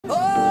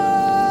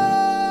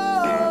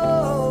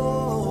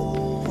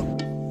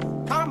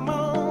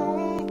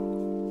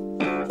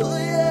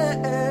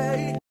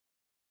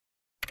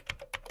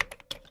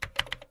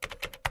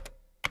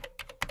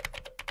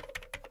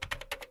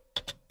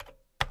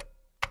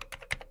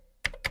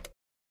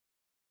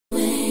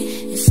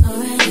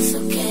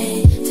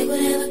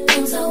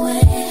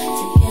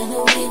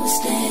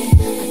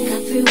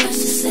you was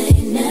to say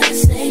never,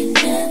 say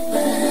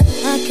never.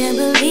 I can't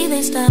believe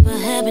they stop our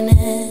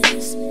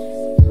happiness,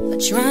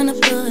 but trying to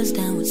pull us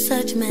down with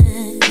such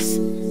mess.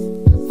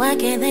 Why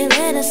can't they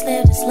let us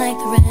live just like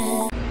the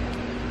rest?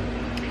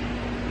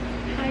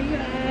 Hi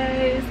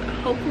guys,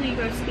 hopefully you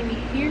guys can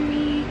hear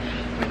me.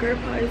 My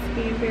grandpa is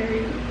being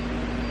very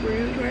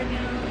rude right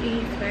now and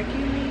he's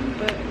vacuuming,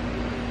 but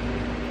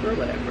or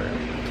whatever.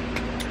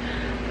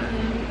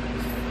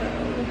 So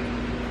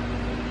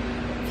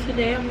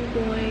today I'm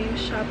going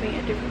shopping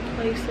at different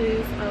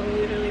places. I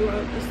literally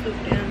wrote this stuff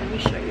down. Let me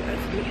show you guys.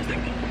 Give me a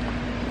second.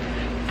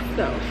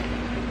 So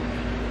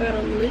I got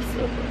a list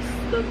of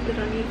stuff that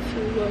I need to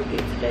go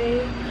get today.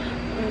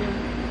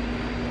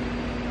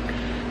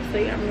 So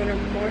yeah, I'm gonna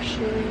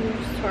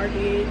Marshalls,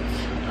 Target,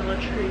 Dollar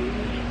Tree.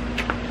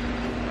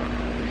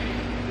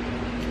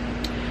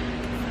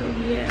 So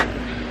yeah,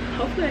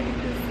 hopefully I get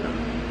this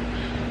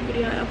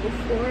video out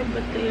before,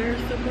 but they're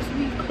supposed to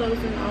be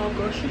closing all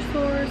grocery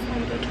stores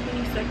on the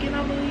 22nd,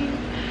 I believe.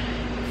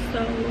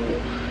 So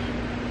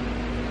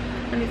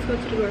I need to go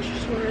to the grocery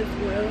store as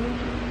well.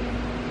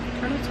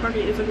 I know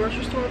Target is a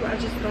grocery store, but I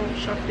just don't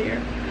shop there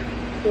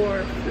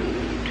for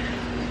food.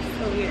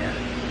 So yeah,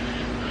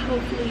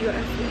 hopefully you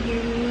guys can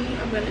hear me.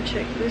 I'm gonna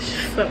check this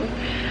so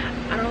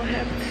I don't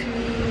have to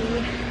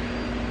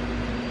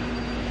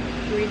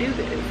redo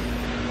this.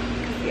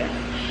 Yeah.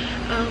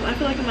 I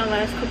feel like in my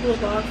last couple of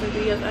vlogs and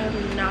videos I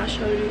have not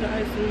showed you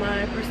guys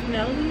my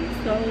personality,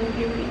 so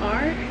here we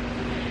are.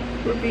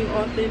 We're being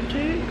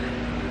authentic.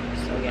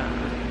 So yeah,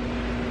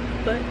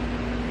 but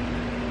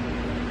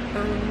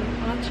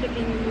I'll check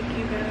in with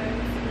you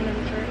guys when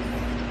I'm dressed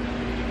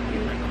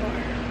in my car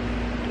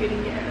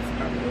getting gas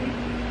probably.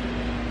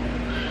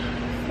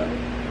 So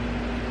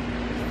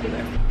see you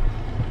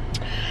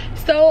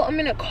guys. So I'm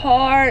in a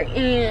car,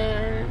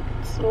 and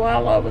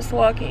while I was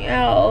walking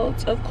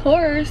out, of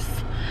course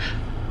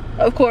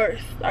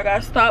I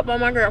got stopped by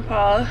my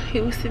grandpa. He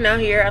was sitting out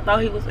here. I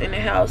thought he was in the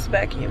house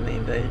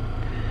vacuuming, but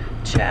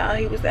child,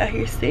 he was out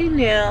here sitting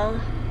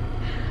down.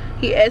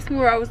 He asked me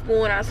where I was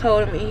going. I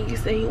told him, and he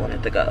said he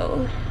wanted to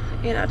go,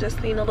 and I just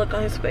seen a look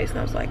on his face, and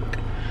I was like,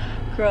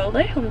 girl,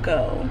 let him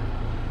go.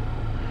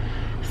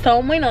 So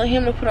I'm waiting on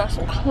him to put on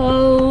some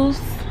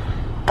clothes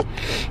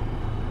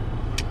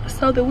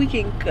so that we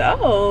can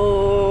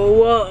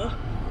go,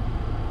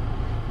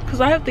 because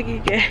I have to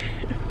get gas.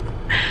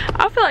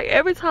 I feel like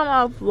every time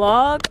I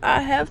vlog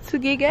I have to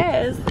get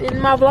gas,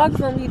 and my vlogs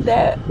don't be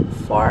that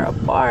far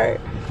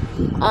apart,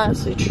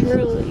 honestly,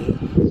 truly.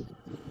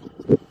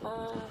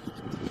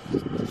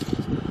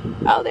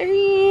 Oh, there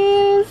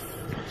he is.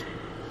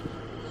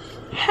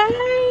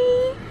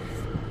 Hi.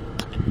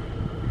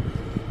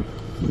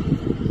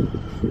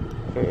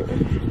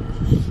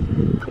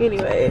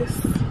 Anyways,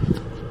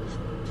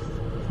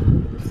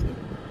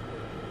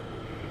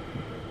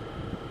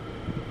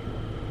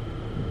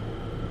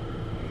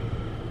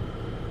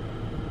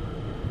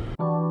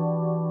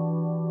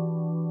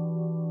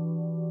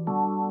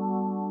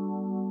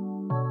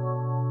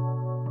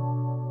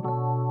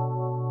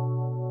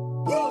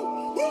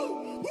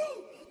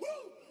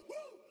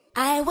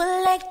 I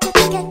would like to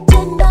get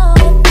to know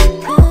if you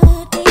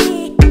could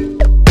be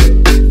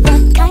the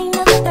kind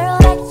of girl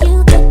that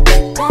you could be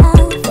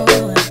down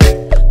for.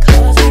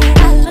 'Cause when I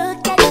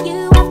look at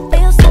you, I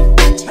feel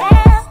something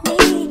tell me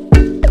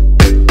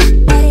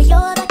that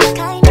you're the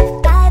kind of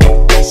guy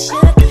that I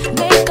should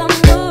make a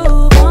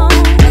move on.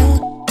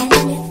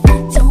 And if I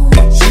don't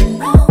let you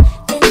know,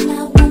 then I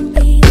won't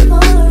be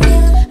for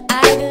real. I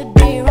could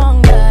be wrong,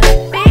 but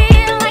I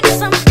feel like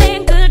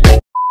something could be.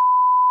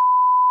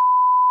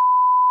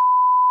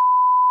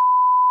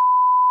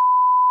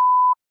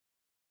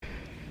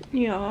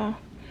 y'all,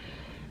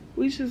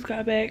 we just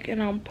got back and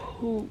I'm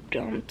pooped.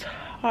 I'm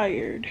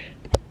tired.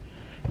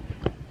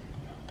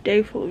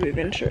 Day full of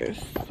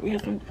adventures. We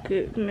had some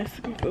good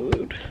Mexican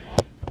food.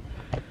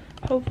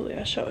 Hopefully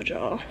I showed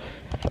y'all.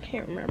 I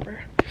can't remember,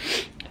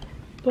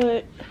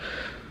 but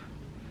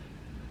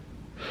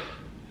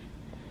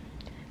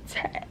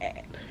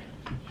tired.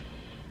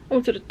 I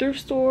went to the thrift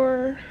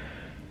store.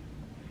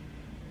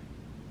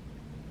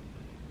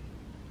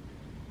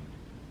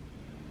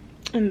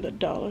 And the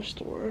dollar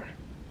store.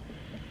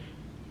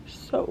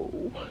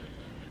 So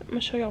I'm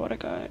gonna show y'all what I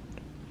got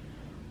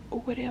or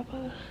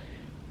whatever.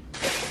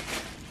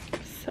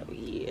 So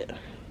yeah,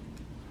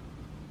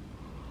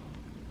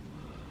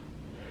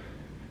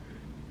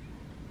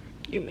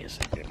 give me a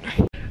second.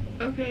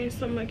 Okay,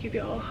 so I'm gonna give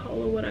y'all a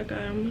haul of what I got.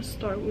 I'm gonna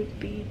start with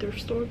the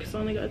thrift store because I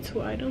only got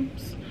 2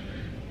 items.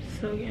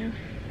 So yeah,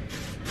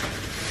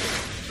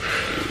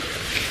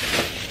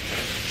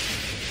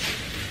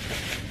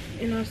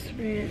 and I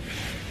spent,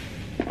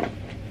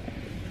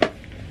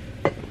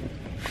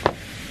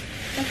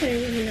 I can't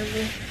even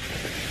remember.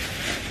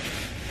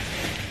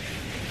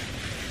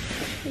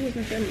 It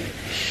wasn't that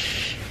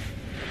much.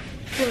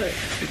 But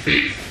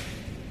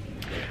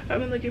I've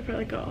been looking for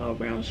like an all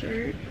brown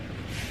shirt.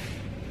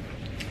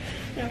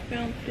 I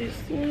found this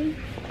one.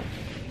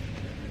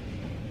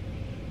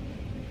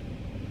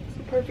 It's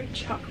a perfect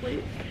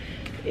chocolate.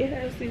 It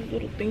has these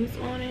little things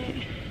on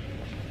it.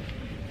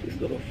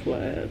 little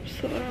flaps,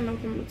 so I don't know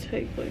if I'm gonna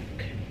take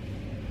like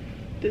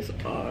this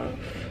off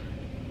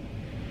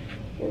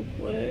or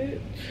what,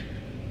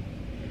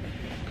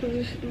 because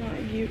it's not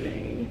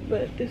giving.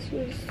 But this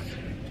was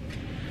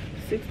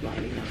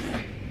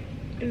 $6.99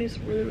 and it's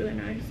really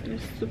nice and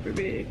it's super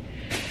big.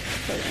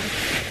 So,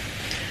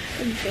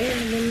 and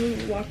then when we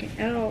were walking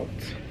out,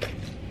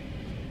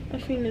 I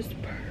seen this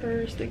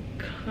purse that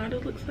kind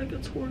of looks like a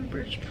Tory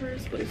Burch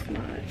purse, but it's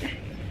not.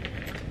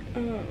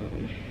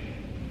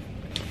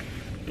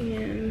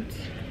 And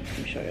let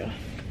me show y'all.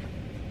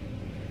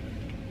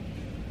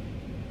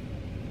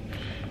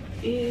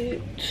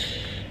 It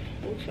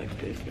looks like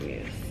this. Give me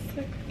a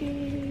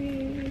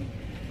second.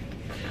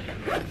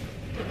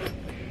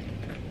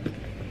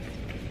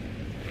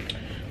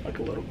 Like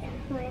a little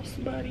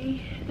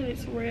crossbody, and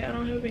it's red. I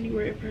don't have any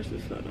red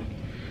purses, so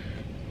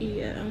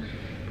yeah.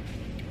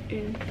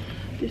 And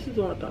this is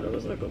what I thought it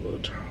was, like a little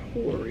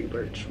Tory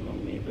Burch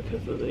moment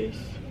because of this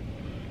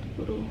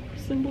little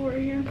symbol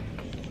right here.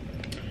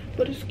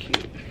 But it's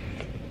cute.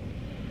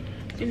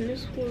 And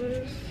this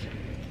was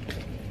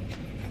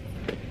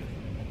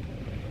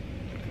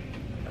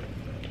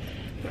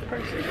the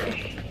price right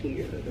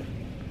here.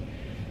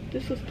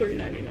 This was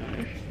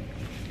 $3.99.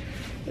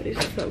 But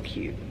it's so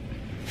cute.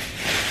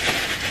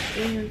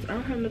 And I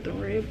don't have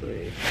nothing red, but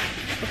I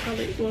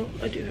probably, well,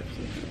 I do have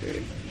something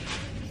red.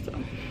 So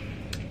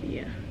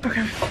yeah.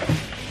 Okay.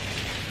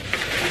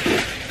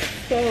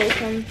 So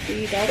from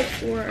the dollar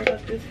store, I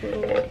got this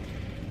little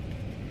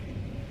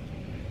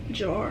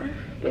jar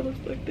that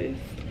looks like this.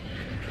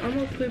 I'm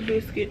gonna put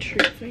biscuit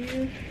treats in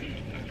here.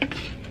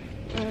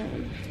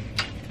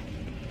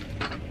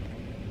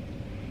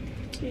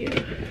 Yeah,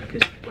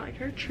 because like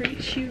her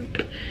treats, I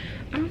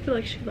don't feel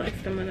like she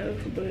likes them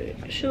enough,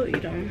 but she'll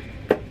eat them.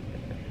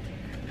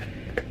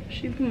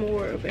 She's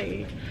more of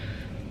a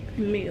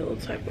meal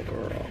type of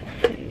girl.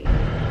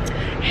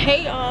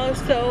 Hey y'all,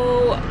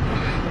 so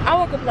I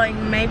woke up like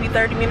maybe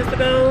 30 minutes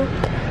ago.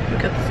 Let me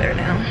cut this hair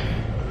down.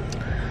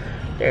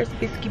 There's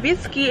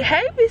Biscuit.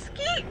 Hey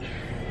Biscuit.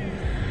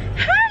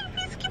 Hi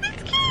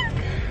Biscuit.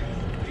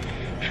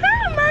 Hi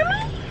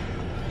mommy.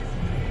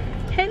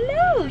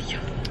 Hello.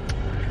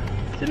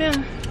 Sit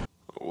down.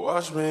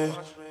 Watch me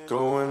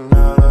going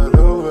out of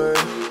the way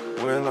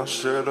when I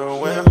should've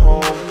went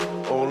home.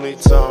 Only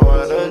time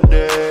of the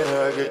day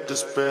I get to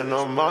spend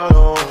on my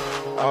own.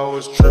 I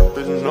was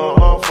tripping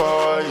off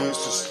how I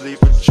used to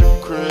sleep at your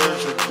crib.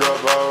 Should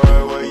drop out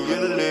right where you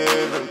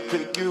live and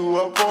pick you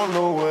up on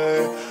the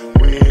way.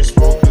 We ain't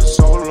spoken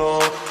so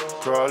long,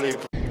 probably.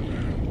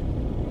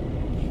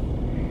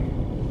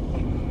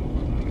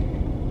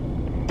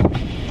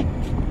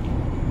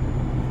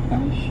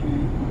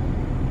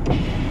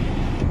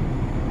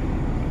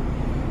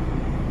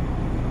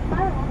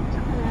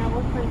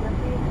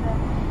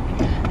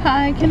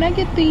 Hi, can I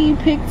get the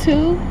pick 2?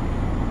 You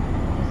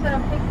said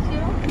a pick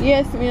 2?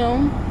 Yes,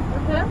 ma'am.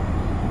 Okay.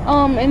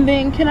 And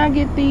then can I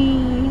get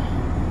the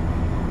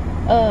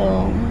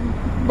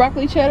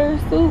broccoli cheddar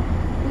soup?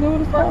 Is that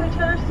what it's Broccoli called?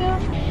 cheddar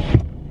soup?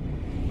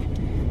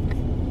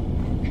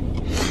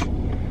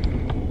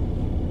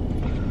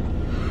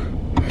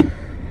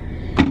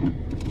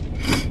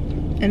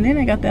 And then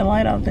they got that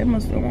light out. They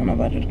must have want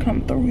nobody to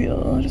come through here.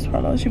 I just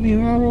thought I should be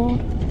rude.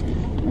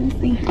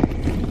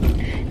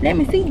 Let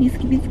me see,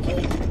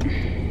 biscuit.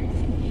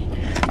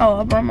 Oh,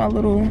 I brought my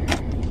little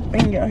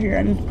thing out here.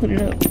 I need to put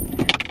it up.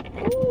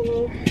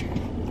 Ooh.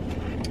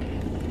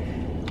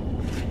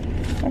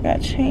 I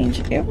got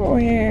change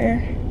everywhere.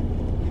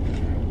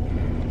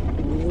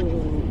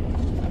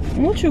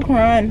 What you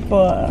crying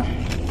for?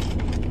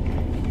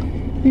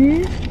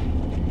 Hmm?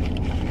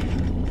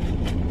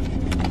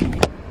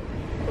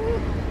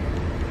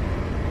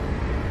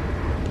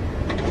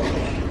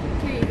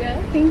 Here you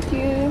go. Thank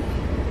you.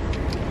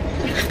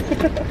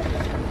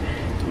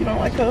 You don't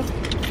like her?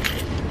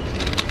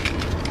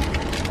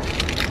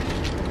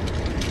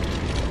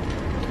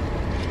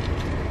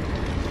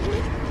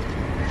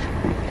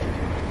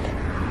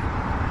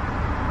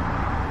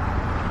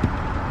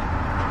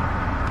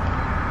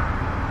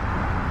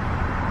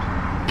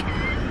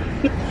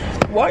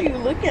 Why are you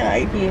looking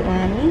like it,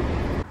 Ronnie?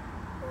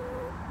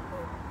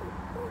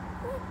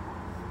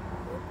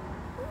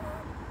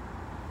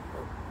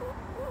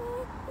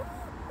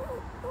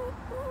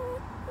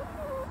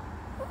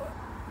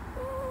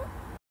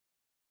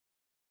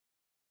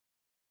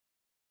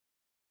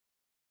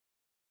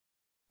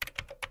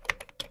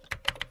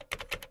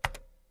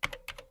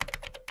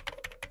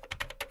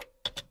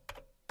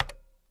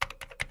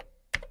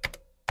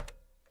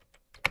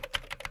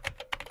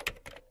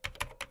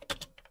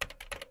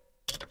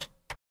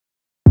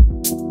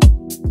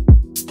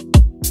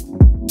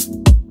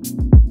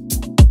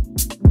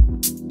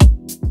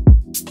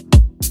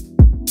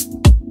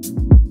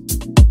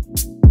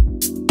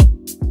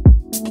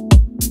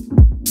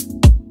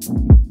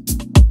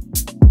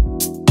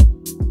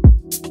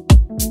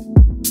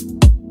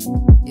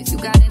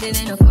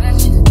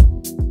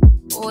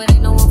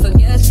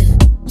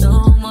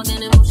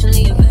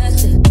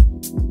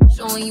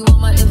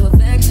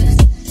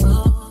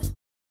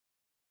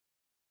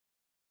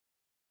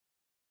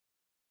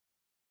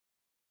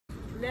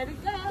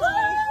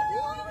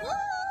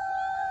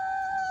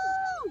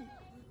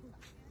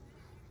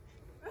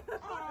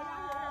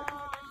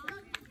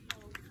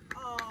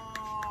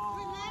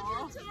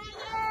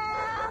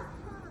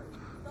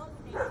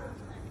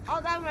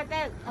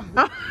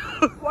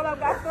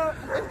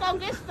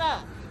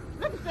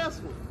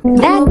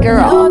 That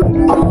girl.